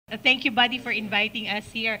Thank you, buddy, for inviting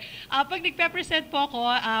us here. Pag nagpe-present po ako,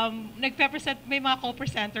 nagpe-present, may mga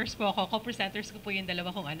co-presenters po ako. Co-presenters ko po yung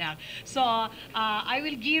dalawa kong anak. So, I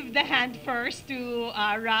will give the hand first to,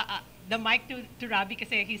 the mic to Rabi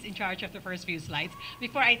kasi he's in charge of the first few slides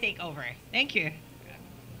before I take over. Thank you.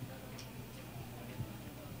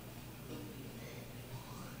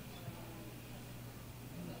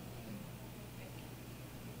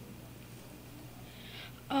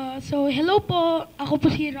 So hello po, ako po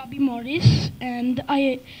si Robbie Morris and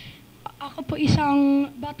ako po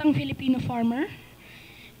isang batang Filipino farmer.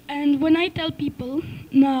 And when I tell people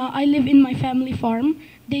na I live in my family farm,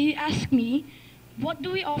 they ask me, what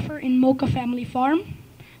do we offer in Moca Family Farm?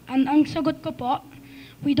 And ang sagot ko po,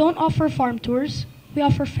 we don't offer farm tours, we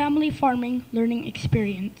offer family farming learning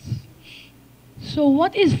experience. So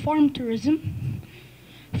what is farm tourism?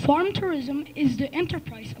 Farm tourism is the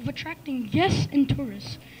enterprise of attracting guests and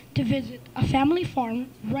tourists to visit a family farm,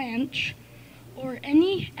 ranch, or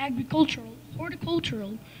any agricultural,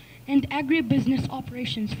 horticultural, and agribusiness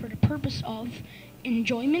operations for the purpose of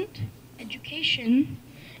enjoyment, education,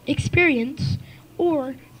 experience,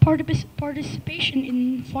 or participation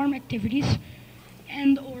in farm activities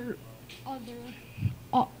and or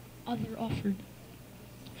other offered.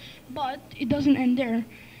 But it doesn't end there.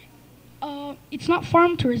 It's not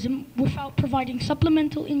farm tourism without providing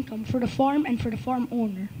supplemental income for the farm and for the farm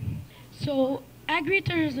owner. So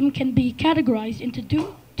agritourism can be categorized into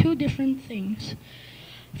two different things: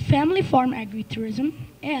 family farm agritourism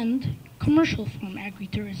and commercial farm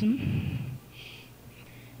agritourism.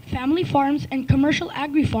 Family farms and commercial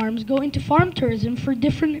agri-farms go into farm tourism for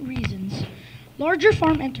different reasons. Larger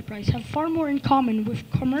farm enterprises have far more in common with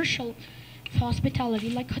commercial hospitality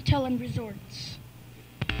like hotel and resorts.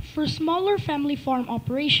 For smaller family farm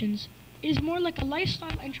operations, it is more like a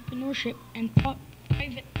lifestyle entrepreneurship and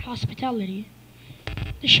private hospitality.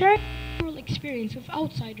 The sharing rural experience with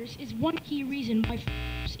outsiders is one key reason why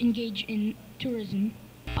farmers engage in tourism.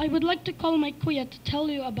 I would like to call my kuya to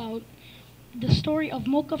tell you about the story of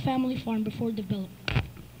Moca Family Farm before development.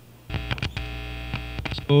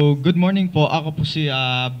 So, good morning po. Ako po si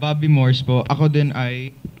Bobby Morse po. Ako din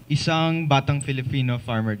ay isang batang Filipino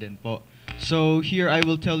farmer din po. So, here I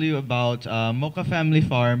will tell you about Moca Family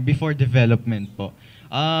Farm before development po.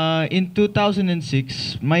 In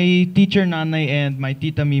 2006, my teacher nanay and my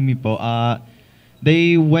tita Mimi po,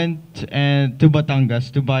 they went to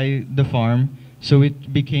Batangas to buy the farm, so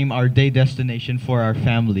it became our day destination for our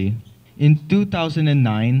family. In 2009,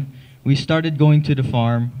 we started going to the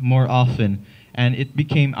farm more often, and it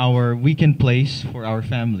became our weekend place for our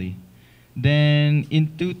family. Then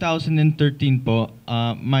in 2013 po,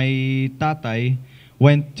 my tatay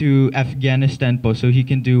went to Afghanistan po, so he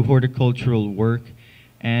can do horticultural work,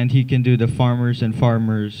 and he can do the farmers to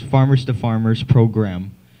farmers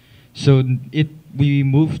program. So we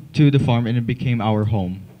moved to the farm and it became our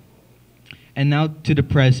home. And now to the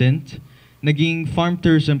present, naging farm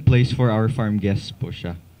tourism place for our farm guests po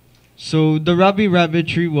siya. So the Rabi Rabbit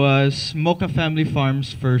Tree was Moca Family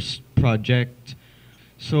Farm's first project.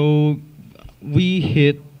 So we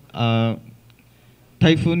hit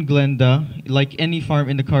Typhoon Glenda, like any farm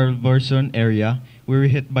in the Carabarzon area, we were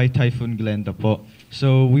hit by Typhoon Glenda po.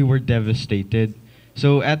 So we were devastated.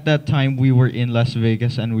 So at that time, we were in Las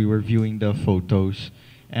Vegas and we were viewing the photos.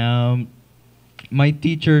 My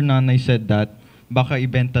teacher nanay said that baka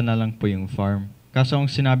ibenta na lang po yung farm. Kaso ang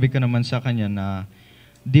sinabi ko naman sa kanya na,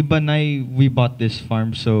 di ba nay, we bought this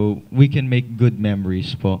farm so we can make good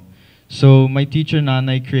memories po. So my teacher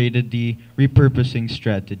nanay created the repurposing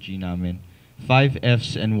strategy namin. 5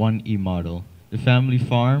 F's and 1 E model. The family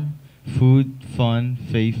farm, food, fun,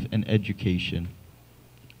 faith, and education.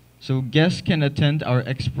 So guests can attend our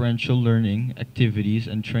experiential learning activities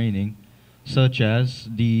and training, such as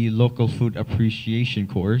the local food appreciation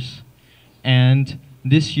course. And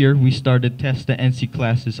this year, we started test the NC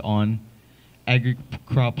classes on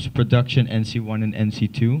agri-crops production NC1 and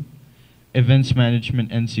NC2, events management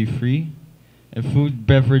NC3, and food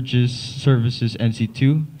beverages services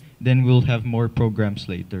NC2. Then we'll have more programs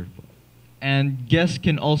later. And guests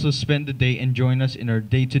can also spend the day and join us in our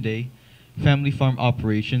day-to-day family farm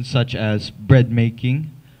operations such as bread making,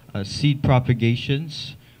 seed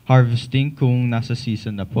propagations, harvesting kung nasa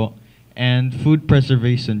season na po, and food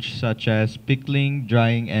preservation such as pickling,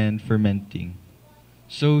 drying, and fermenting.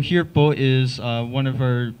 So here po is one of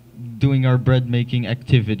our doing our bread making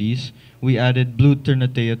activities. We added blue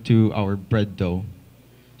ternateo to our bread dough.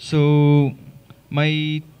 So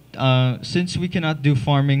my since we cannot do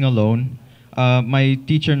farming alone, my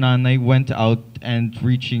teacher nanay went out and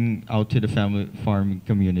reaching out to the family farming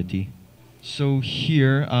community. So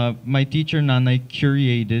here, my teacher Nanay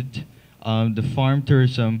curated the farm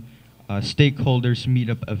tourism stakeholders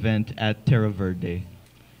meetup event at Terra Verde.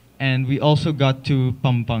 And we also got to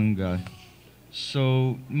Pampanga.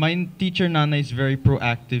 So my teacher Nana is very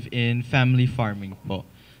proactive in family farming po.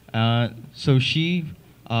 So she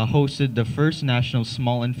hosted the first national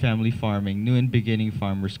small and family farming new and beginning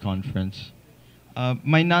farmers conference.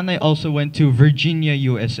 My nanay also went to Virginia,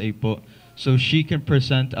 USA po. So she can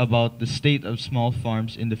present about the state of small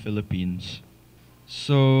farms in the Philippines.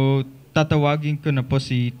 So tatawagin ko na po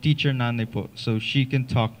si teacher nanay po so she can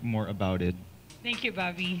talk more about it. Thank you,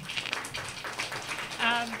 Bobby.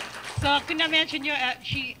 Um, so, kung na-mention nyo,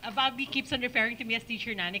 Bobby keeps on referring to me as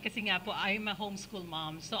teacher nanay kasi nga po, I'm a homeschool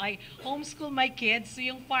mom. So, I homeschool my kids. So,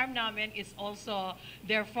 yung farm namin is also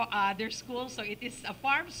their school. So, it is a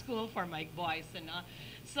farm school for my boys. Ano?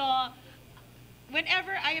 So,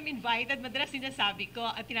 whenever I am invited, madalas sinasabi ko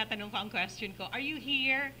at tinatanong ko ang question ko, are you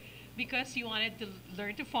here because you wanted to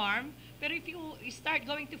learn to farm? Pero if you start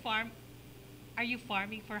going to farm, are you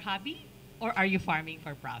farming for hobby? Or are you farming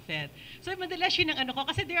for profit? So madalas yun ang ano ko.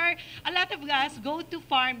 Kasi there are a lot of us go to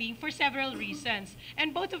farming for several reasons. And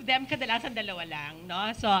both of them, kadalasan dalawa lang.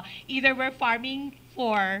 No? So either we're farming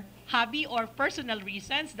for hobby or personal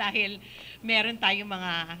reasons dahil meron tayong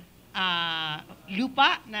mga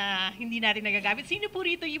lupa na hindi natin nagagamit. Sino po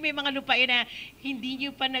rito yung may mga lupain na hindi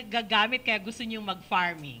nyo pa nagagamit kaya gusto nyo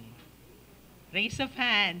mag-farming? Raise of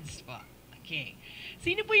hands po. Okay.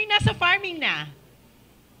 Sino po yung nasa farming na?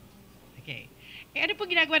 Okay. Eh, ano po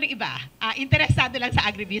ginagawa ng iba? Interesado lang sa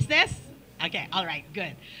agribusiness? Okay, all right,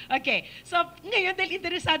 good. Okay, so ngayon dahil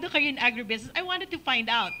interesado kayo in agribusiness, I wanted to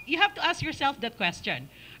find out. You have to ask yourself that question.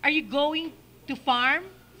 Are you going to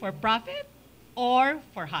farm for profit or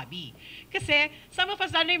for hobby? Kasi some of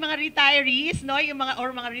us, lalo yung mga retirees, no, yung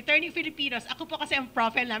mga returning Filipinos. Ako po kasi ang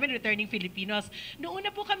profile namin, returning Filipinos. Noong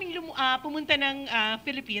una po kaming pumunta ng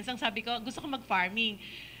Philippines, ang sabi ko, gusto ko mag-farming.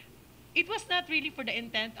 It was not really for the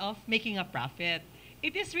intent of making a profit.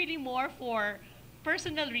 It is really more for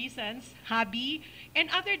personal reasons, hobby,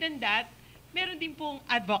 and other than that, meron din pong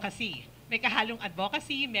advocacy. May kahalong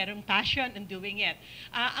advocacy, merong passion in doing it.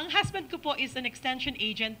 Ang husband ko po is an extension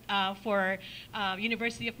agent for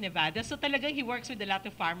University of Nevada. So talagang he works with a lot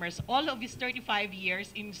of farmers. All of his 35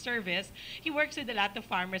 years in service, he works with a lot of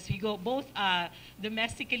farmers. He go both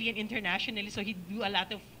domestically and internationally. So he do a lot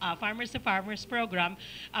of farmers to farmers program,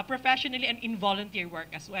 professionally and in volunteer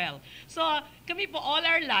work as well. So kami po all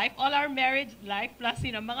our life, all our marriage life, plus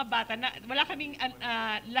mga bata, na, wala kaming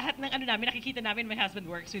lahat ng ano namin, nakikita namin my husband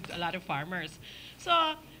works with a lot of farmers. So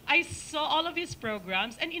I saw all of his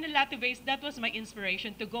programs, and in a lot of ways, that was my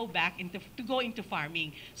inspiration to go into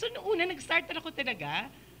farming. So noong una, nag-start ako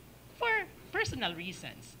talaga for personal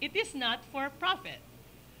reasons. It is not for profit.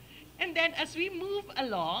 And then as we move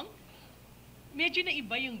along, medyo na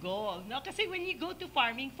iba yung goal. No? Kasi when you go to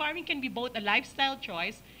farming, farming can be both a lifestyle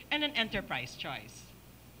choice and an enterprise choice.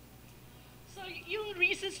 So yung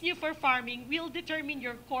reasons nyo for farming will determine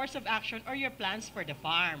your course of action or your plans for the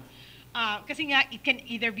farm. Kasi nga, it can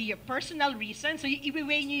either be a personal reason, so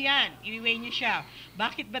i-weigh nyo yan, i-weigh nyo siya.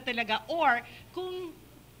 Bakit ba talaga? Or, kung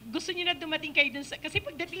gusto nyo na dumating kayo dun sa, kasi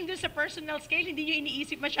pagdating dun sa personal scale, hindi nyo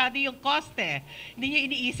iniisip masyado yung cost eh. Hindi nyo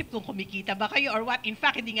iniisip kung kumikita ba kayo or what. In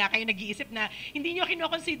fact, hindi nga kayo nag-iisip na hindi nyo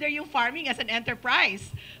kinoconsider yung farming as an enterprise.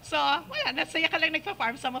 So, wala, nasaya ka lang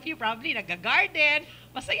nagpa-farm. Some of you probably nag-garden.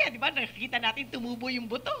 Masaya, di ba? Nakikita natin tumubo yung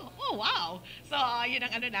buto. Oh, wow! So, yun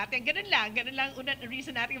ang ano natin. Ganun lang unang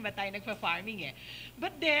reason natin ba tayo nagpa-farming eh.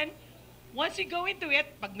 But then, once you go into it,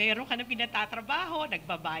 pag mayroon ka ng pinatatrabaho,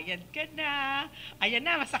 nagbabayad ka na, ayan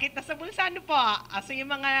na, masakit na sa bulsa, ano po? So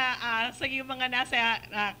yung mga nasa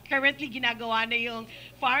currently ginagawa na yung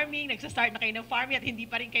farming, nagsastart na kayo ng farming at hindi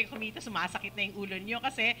pa rin kayo kumita, sumasakit na yung ulo nyo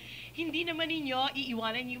kasi hindi naman ninyo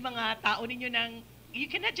iiwanan yung mga tao ninyo ng you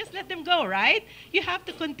cannot just let them go, right? You have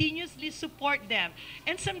to continuously support them.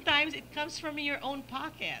 And sometimes it comes from your own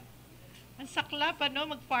pocket. Ang sakla pa, no,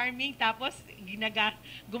 mag-farming, tapos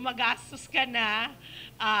gumagastos ka na,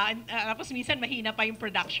 tapos minsan mahina pa yung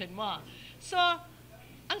production mo. So,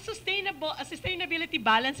 ang sustainability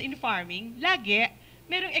balance in farming, lagi,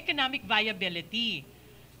 merong economic viability.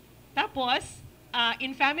 Tapos,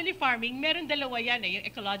 in family farming, meron dalawa yan, yung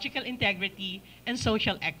ecological integrity and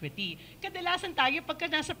social equity. Kadalasan tayo,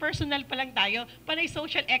 pagka nasa personal pa lang tayo, panay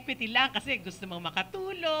social equity lang kasi gusto mong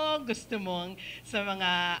makatulong, gusto mong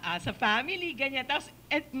sa family, ganyan. Tapos,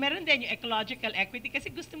 meron din yung ecological equity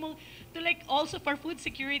kasi gusto mong to like also for food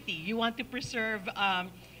security. You want to preserve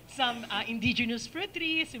some indigenous fruit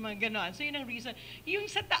trees, yung mga ganon. So, yun ang reason. Yung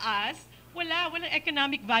sa taas, walang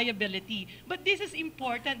economic viability. But this is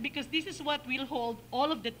important because this is what will hold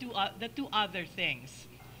all of the two other things.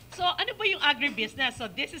 So ano ba yung agribusiness?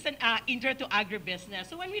 So this is an intro to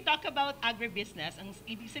agribusiness. So when we talk about agribusiness, ang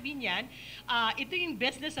ibig sabihin yan, ito yung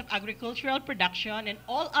business of agricultural production and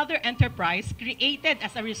all other enterprise created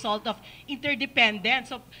as a result of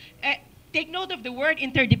interdependence. So take note of the word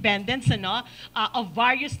interdependence of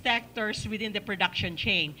various sectors within the production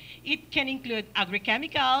chain. It can include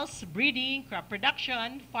agrochemicals, breeding, crop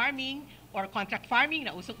production, farming, or contract farming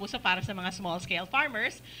na usok-uso para sa mga small-scale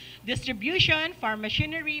farmers, distribution, farm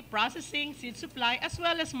machinery, processing, seed supply, as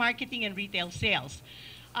well as marketing and retail sales.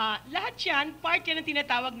 Lahat yan, part yan ng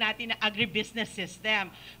tinatawag natin na agribusiness system.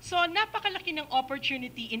 So, napakalaki ng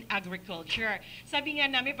opportunity in agriculture. Sabi nga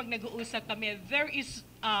namin, pag nag-uusap kami, there is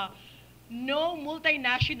no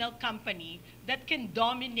multinational company that can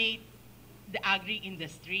dominate the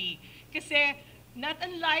agri-industry. Kasi, not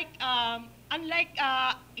unlike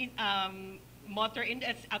motor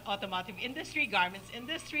industry, automotive industry, garments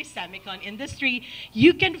industry, semicon industry,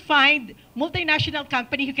 you can find multinational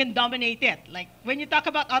company who can dominate it. Like when you talk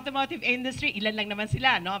about automotive industry, ilan lang naman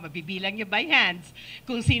sila, no? Mabibilang nyo by hands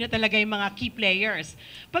kung sino talaga yung mga key players.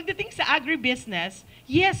 Pagdating sa agribusiness,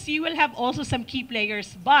 yes, you will have also some key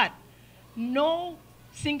players, but no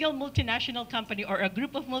single multinational company or a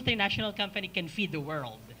group of multinational company can feed the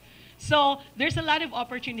world. So, there's a lot of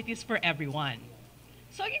opportunities for everyone.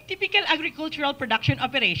 So, yung typical agricultural production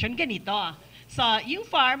operation, ganito. So, yung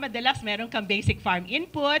farm, madalas meron kang basic farm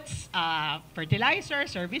inputs, fertilizer,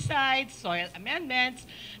 herbicides, soil amendments,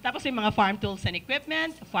 tapos yung mga farm tools and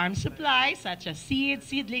equipment, farm supplies such as seeds,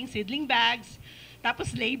 seedling bags,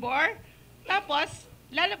 tapos labor, tapos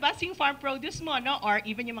lalabas yung farm produce mo, no? Or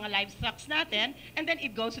even yung mga livestock natin, and then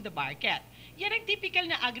it goes to the market. Yan ang typical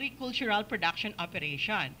na agricultural production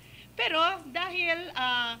operation. Pero dahil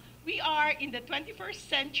we are in the 21st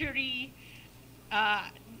century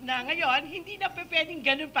na ngayon, hindi na pwedeng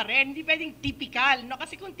ganun pa rin, hindi pwedeng typical. No?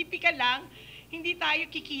 Kasi kung typical lang, hindi tayo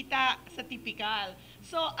kikita sa typical.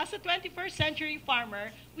 So as a 21st century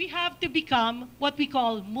farmer, we have to become what we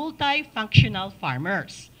call multifunctional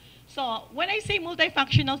farmers. So when I say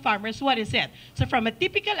multifunctional farmers, what is it? So from a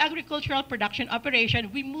typical agricultural production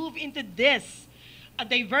operation, we move into this, a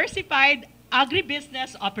diversified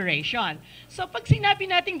agribusiness operation. So pag sinabi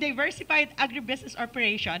nating diversified agribusiness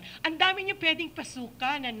operation, ang dami nyo pwedeng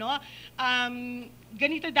pasukan, ano?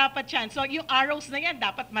 Ganito dapat yan. So yung arrows na yan,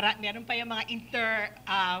 dapat meron pa yung mga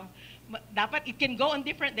dapat it can go in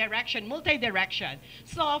different direction, multi-direction.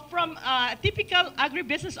 So from a typical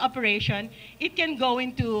agribusiness operation, it can go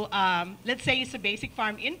into, let's say, sa basic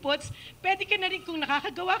farm inputs. Pwede ka na rin, kung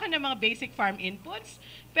nakakagawa ka ng mga basic farm inputs,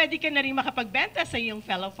 pwede ka na rin makapagbenta sa iyong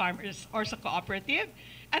fellow farmers or sa cooperative,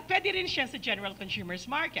 at pwede rin siya sa general consumers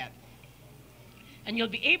market. And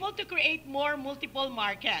you'll be able to create more multiple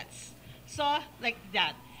markets. So, like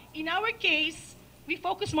that. In our case, we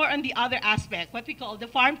focus more on the other aspect, what we call the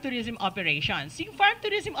farm tourism operations. Yung farm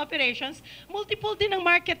tourism operations, multiple din ang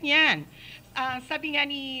market niyan. Sabi nga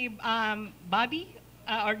ni Bobby,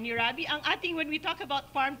 or ni Rabi, ang ating, when we talk about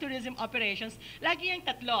farm tourism operations, lagi yung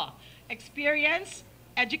tatlo: experience,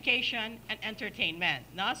 education, and entertainment.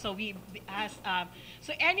 No? So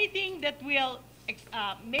so anything that will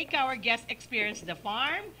make our guests experience the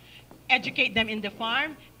farm, educate them in the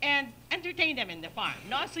farm, and entertain them in the farm.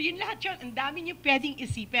 No? So yun lahat yun, ang dami nyo pwedeng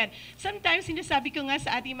isipin. Sometimes, sinasabi ko nga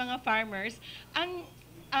sa ating mga farmers, ang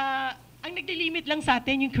naglilimit lang sa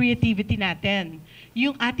atin yung creativity natin.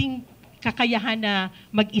 Yung ating kakayahan na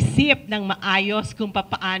mag-isip ng maayos kung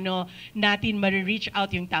paano natin ma-reach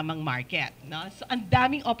out yung tamang market. No? So ang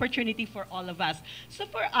daming opportunity for all of us. So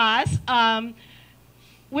for us,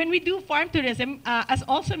 when we do farm tourism, as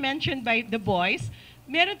also mentioned by the boys,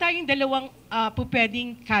 meron tayong dalawang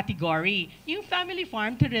pwedeng category. Yung family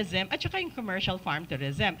farm tourism at saka yung commercial farm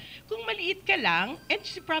tourism. Kung maliit ka lang, and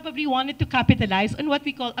you probably wanted to capitalize on what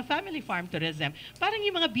we call a family farm tourism. Parang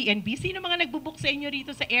yung mga B&B. Sino mga nagbubook sa inyo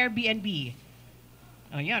rito sa Airbnb?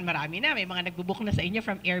 O yan, marami na. May mga nagbubook na sa inyo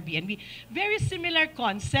from Airbnb. Very similar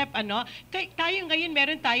concept, ano. Tayo ngayon,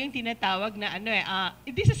 meron tayong tinatawag na,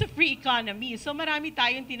 this is a free economy. So marami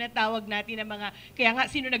tayong tinatawag natin na mga, kaya nga,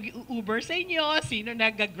 sino nag-Uber sa inyo, sino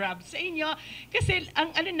nag-Grab sa inyo. Kasi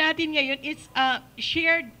ang natin ngayon, it's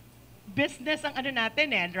shared business ang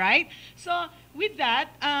natin, right? So with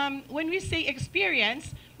that, when we say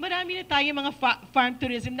experience, marami na tayo mga farm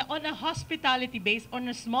tourism na on a hospitality base, on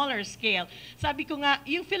a smaller scale. Sabi ko nga,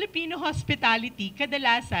 yung Filipino hospitality,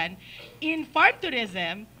 kadalasan, in farm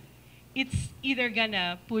tourism, it's either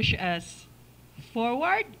gonna push us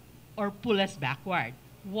forward or pull us backward.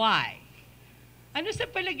 Why? Ano sa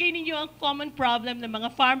palagay ninyo ang common problem ng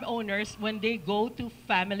mga farm owners when they go to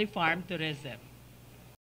family farm tourism?